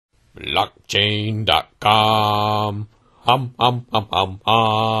Blockchain.com.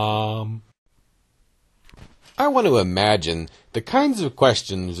 I want to imagine the kinds of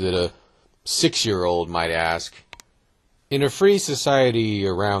questions that a 6-year-old might ask in a free society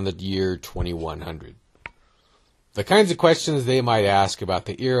around the year 2100. The kinds of questions they might ask about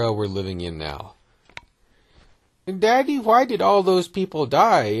the era we're living in now. Daddy, why did all those people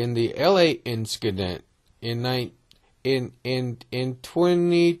die in the LA incident in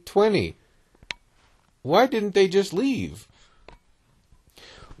 2020? Why didn't they just leave?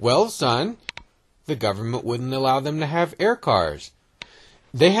 Well, son, the government wouldn't allow them to have air cars.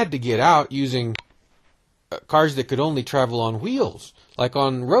 They had to get out using cars that could only travel on wheels, like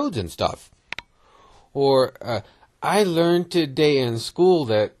on roads and stuff. Or, I learned today in school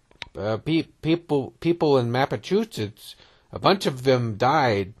that people in Massachusetts, a bunch of them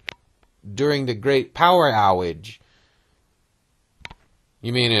died during the Great Power Outage.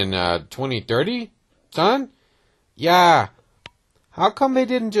 You mean in 2030, son? Yeah. How come they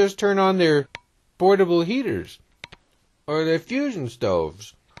didn't just turn on their portable heaters or their fusion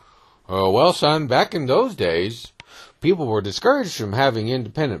stoves? Oh, well, son, back in those days, people were discouraged from having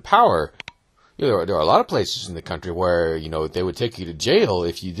independent power. You know, there are a lot of places in the country where, they would take you to jail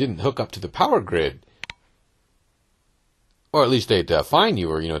if you didn't hook up to the power grid. Or at least they'd fine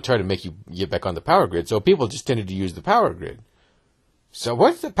you or, try to make you get back on the power grid. So people just tended to use the power grid. So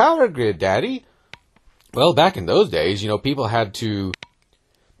what's the power grid, Daddy? Well, back in those days, people had to,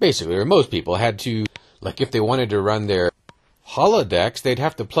 basically, or most people had to, like if they wanted to run their holodecks, they'd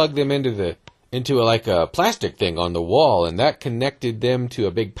have to plug them into a plastic thing on the wall, and that connected them to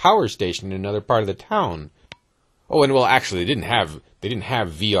a big power station in another part of the town. Oh, and well, actually, they didn't have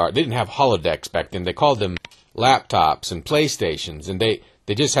VR, they didn't have holodecks back then. They called them laptops and PlayStations, and they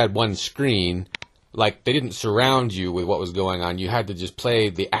just had one screen. Like, they didn't surround you with what was going on. You had to just play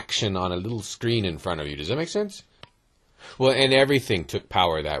the action on a little screen in front of you. Does that make sense? Well, and everything took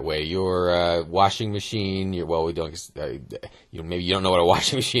power that way. Your washing machine, we don't, maybe you don't know what a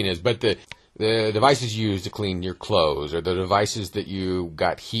washing machine is, but the devices you use to clean your clothes, or the devices that you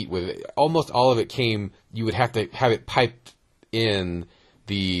got heat with, almost all of it you would have to have it piped in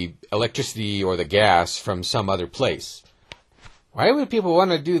the electricity or the gas from some other place. Why would people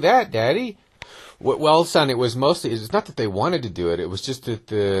want to do that, Daddy? Well, son, it's not that they wanted to do it. It was just that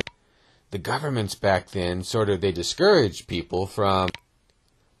the governments back then they discouraged people from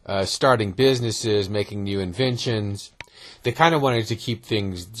starting businesses, making new inventions. They kind of wanted to keep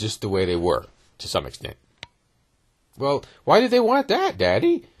things just the way they were, to some extent. Well, why did they want that,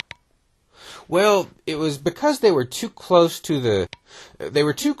 Daddy? Well, it was because they were too close to these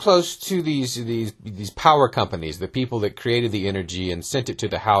power companies, the people that created the energy and sent it to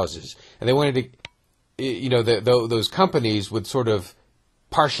the houses. And they wanted to, those companies would sort of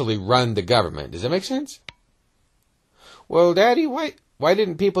partially run the government. Does that make sense? Well, Daddy, why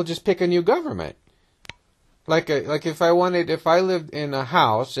didn't people just pick a new government? Like if I lived in a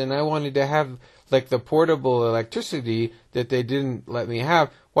house and I wanted to have like the portable electricity that they didn't let me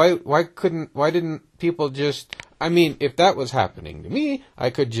have, why didn't people just, if that was happening to me, I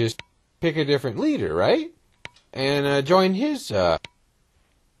could just pick a different leader, right? And join his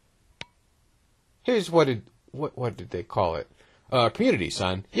what did they call it? Community,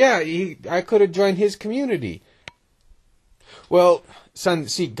 son. Yeah, I could have joined his community. Well, son,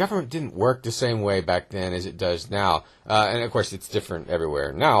 see, government didn't work the same way back then as it does now. And of course, it's different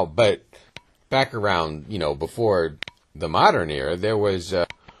everywhere now. But back around, before the modern era, there was, the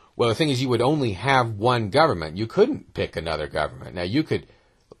thing is, you would only have one government. You couldn't pick another government. Now, you could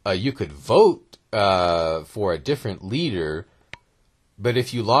vote for a different leader, but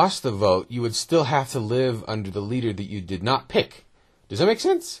if you lost the vote, you would still have to live under the leader that you did not pick. Does that make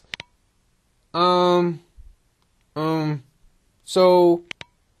sense? So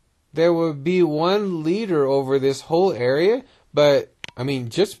there would be one leader over this whole area, but,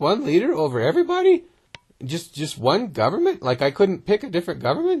 just one leader over everybody? Just one government? Like I couldn't pick a different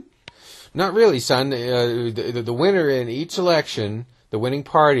government? Not really, son. The winner in each election, the winning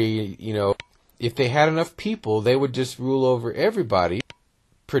party, if they had enough people, they would just rule over everybody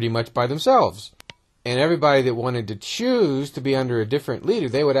pretty much by themselves. And everybody that wanted to choose to be under a different leader,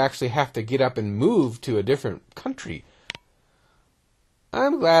 they would actually have to get up and move to a different country.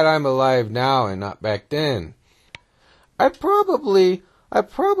 I'm glad I'm alive now and not back then. I probably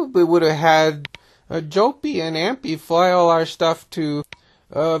would have had Jopie and Ampy fly all our stuff to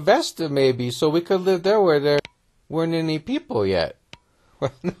Vesta maybe, so we could live there where there weren't any people yet.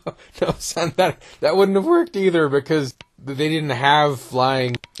 Well, no, son, that wouldn't have worked either because they didn't have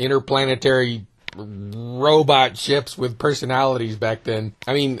flying interplanetary robot ships with personalities back then.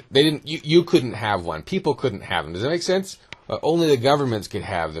 I mean, they didn't. You couldn't have one. People couldn't have them. Does that make sense? Only the governments could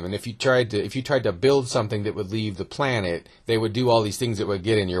have them. And if you tried to build something that would leave the planet, they would do all these things that would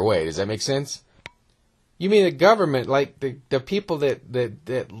get in your way. Does that make sense? You mean the government, like the people that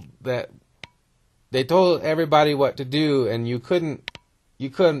they told everybody what to do, and you couldn't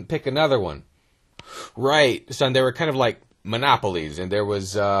pick another one. Right, son. They were kind of like monopolies, and there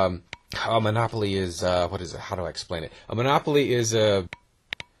was a monopoly is what is it? How do I explain it? A monopoly is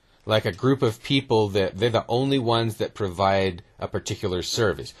like a group of people that they're the only ones that provide a particular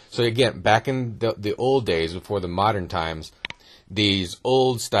service. So again, back in the old days, before the modern times, these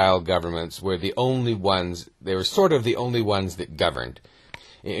old style governments were the only ones. They were sort of the only ones that governed.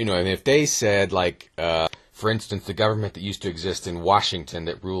 You know, and if they said, like, for instance, the government that used to exist in Washington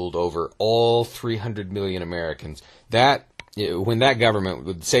that ruled over all 300 million Americans, when that government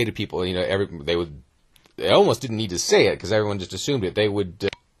would say to people, you know, they almost didn't need to say it because everyone just assumed it. They would,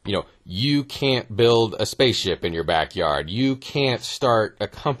 you know, you can't build a spaceship in your backyard. You can't start a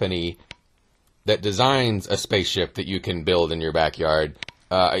company that designs a spaceship that you can build in your backyard,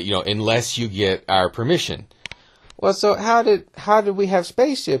 you know, unless you get our permission. Well, so how did we have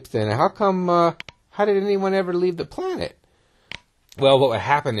spaceships then? How come? How did anyone ever leave the planet? Well, what would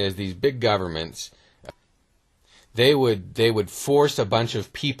happen is these big governments, they would force a bunch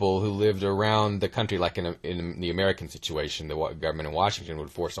of people who lived around the country, like in the American situation, the government in Washington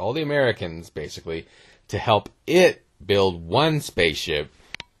would force all the Americans basically to help it build one spaceship,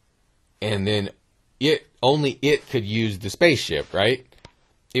 and then only it could use the spaceship, right?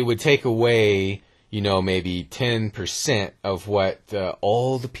 It would take away, you know, maybe 10% of what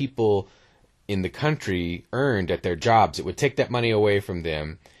all the people in the country earned at their jobs. It would take that money away from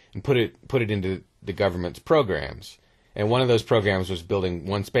them and put it into the government's programs. And one of those programs was building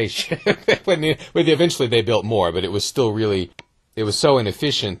one spaceship. Eventually they built more, but it was still it was so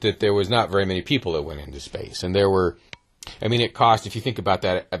inefficient that there was not very many people that went into space. And there were, I mean, it cost, if you think about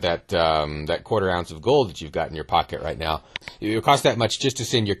that quarter ounce of gold that you've got in your pocket right now, it would cost that much just to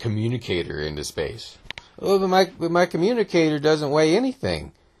send your communicator into space. Oh, but my communicator doesn't weigh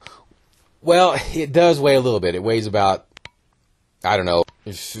anything. Well, it does weigh a little bit. It weighs about, I don't know,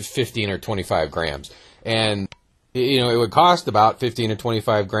 15 or 25 grams. And, you know, it would cost about 15 or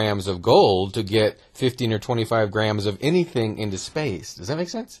 25 grams of gold to get 15 or 25 grams of anything into space. Does that make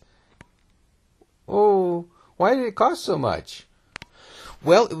sense? Oh, why did it cost so much?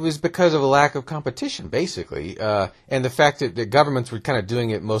 Well, it was because of a lack of competition, basically, and the fact that the governments were kind of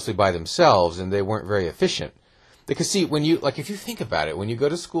doing it mostly by themselves, and they weren't very efficient. Because, see, if you think about it, when you go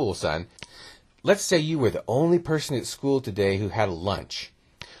to school, son, let's say you were the only person at school today who had a lunch.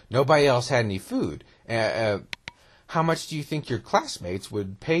 Nobody else had any food. How much do you think your classmates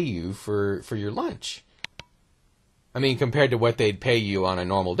would pay you for your lunch? I mean, compared to what they'd pay you on a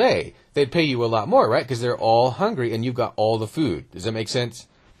normal day, they'd pay you a lot more, right? Because they're all hungry and you've got all the food. Does that make sense?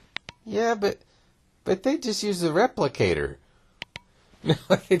 Yeah, but they just use the replicator. No,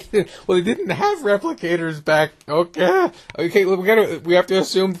 they didn't. Well, they didn't have replicators back. Okay. We have to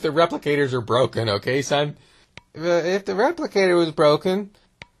assume that the replicators are broken. Okay, son. If the replicator was broken,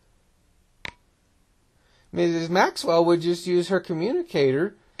 Mrs. Maxwell would just use her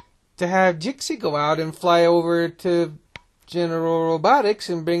communicator to have Jixie go out and fly over to General Robotics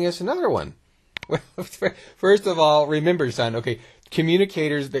and bring us another one. Well, first of all, remember, son, okay,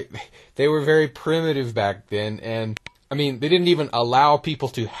 communicators, they were very primitive back then, and, I mean, they didn't even allow people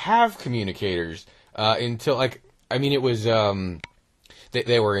to have communicators until, it was,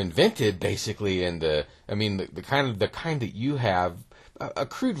 they were invented, basically, in the kind that you have, a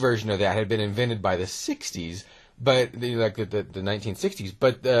crude version of that had been invented by the 60s, but the 1960s,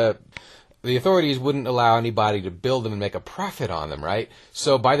 but the authorities wouldn't allow anybody to build them and make a profit on them, right?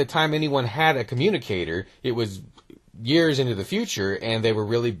 So by the time anyone had a communicator, it was years into the future, and they were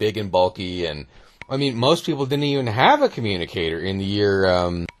really big and bulky, and I mean, most people didn't even have a communicator in the year,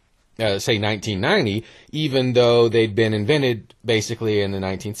 say 1990, even though they'd been invented basically in the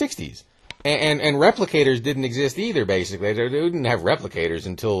 1960s. And replicators didn't exist either, basically. They didn't have replicators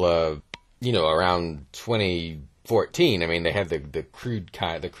until, around 2014. I mean, they had the crude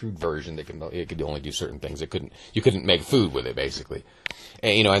version that could only do certain things. You couldn't make food with it, basically.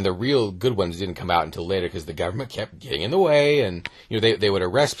 And, and the real good ones didn't come out until later because the government kept getting in the way, and they would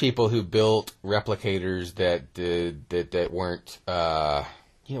arrest people who built replicators that weren't.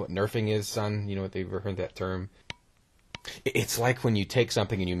 You know what nerfing is, son? You know what, they've ever heard that term? It's like when you take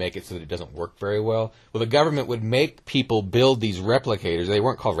something and you make it so that it doesn't work very well. Well, the government would make people build these replicators. They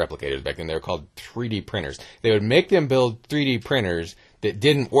weren't called replicators back then. They were called 3D printers. They would make them build 3D printers that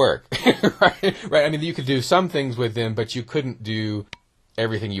didn't work. Right? I mean, you could do some things with them, but you couldn't do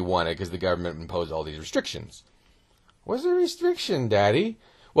everything you wanted because the government imposed all these restrictions. What's a restriction, Daddy?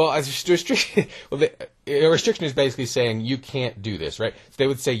 Well, a restriction is basically saying you can't do this, right? So they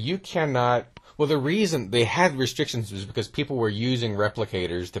would say you cannot. Well, the reason they had restrictions was because people were using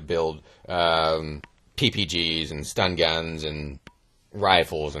replicators to build PPGs and stun guns and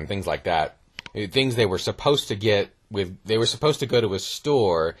rifles and things like that. Things they were supposed to get they were supposed to go to a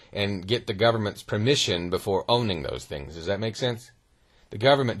store and get the government's permission before owning those things. Does that make sense? The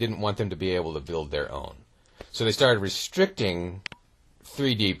government didn't want them to be able to build their own. So they started restricting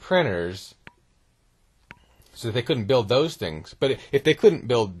 3D printers so that they couldn't build those things. But if they couldn't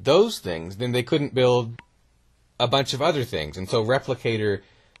build those things, then they couldn't build a bunch of other things. And so replicator,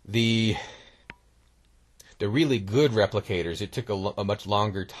 the really good replicators, it took a much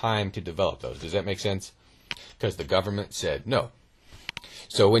longer time to develop those. Does that make sense? Because the government said no.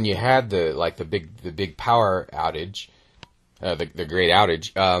 So when you had the big power outage, the great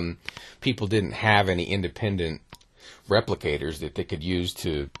outage, people didn't have any independent replicators that they could use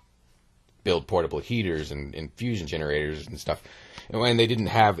to build portable heaters and fusion generators and stuff. And when they didn't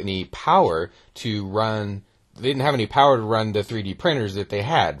have any power to run, the 3D printers that they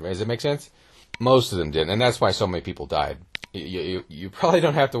had. Does that make sense? Most of them didn't, and that's why so many people died. You probably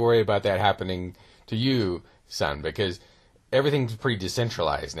don't have to worry about that happening to you, son, because everything's pretty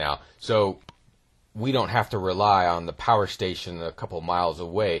decentralized now. So we don't have to rely on the power station a couple miles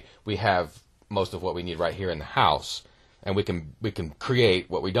away. We have most of what we need right here in the house, and we can create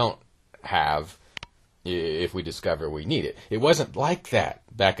what we don't have if we discover we need it. It wasn't like that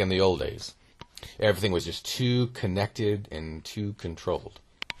back in the old days. Everything was just too connected and too controlled.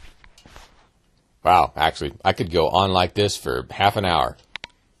 Wow, actually, I could go on like this for half an hour.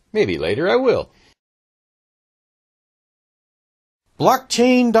 Maybe later I will.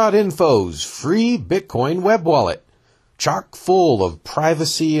 Blockchain.info's free Bitcoin web wallet, chock full of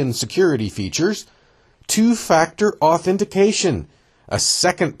privacy and security features, two-factor authentication, a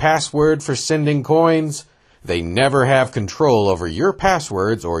second password for sending coins. They never have control over your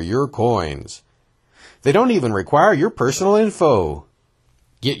passwords or your coins. They don't even require your personal info.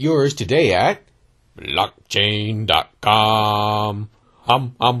 Get yours today at blockchain.com.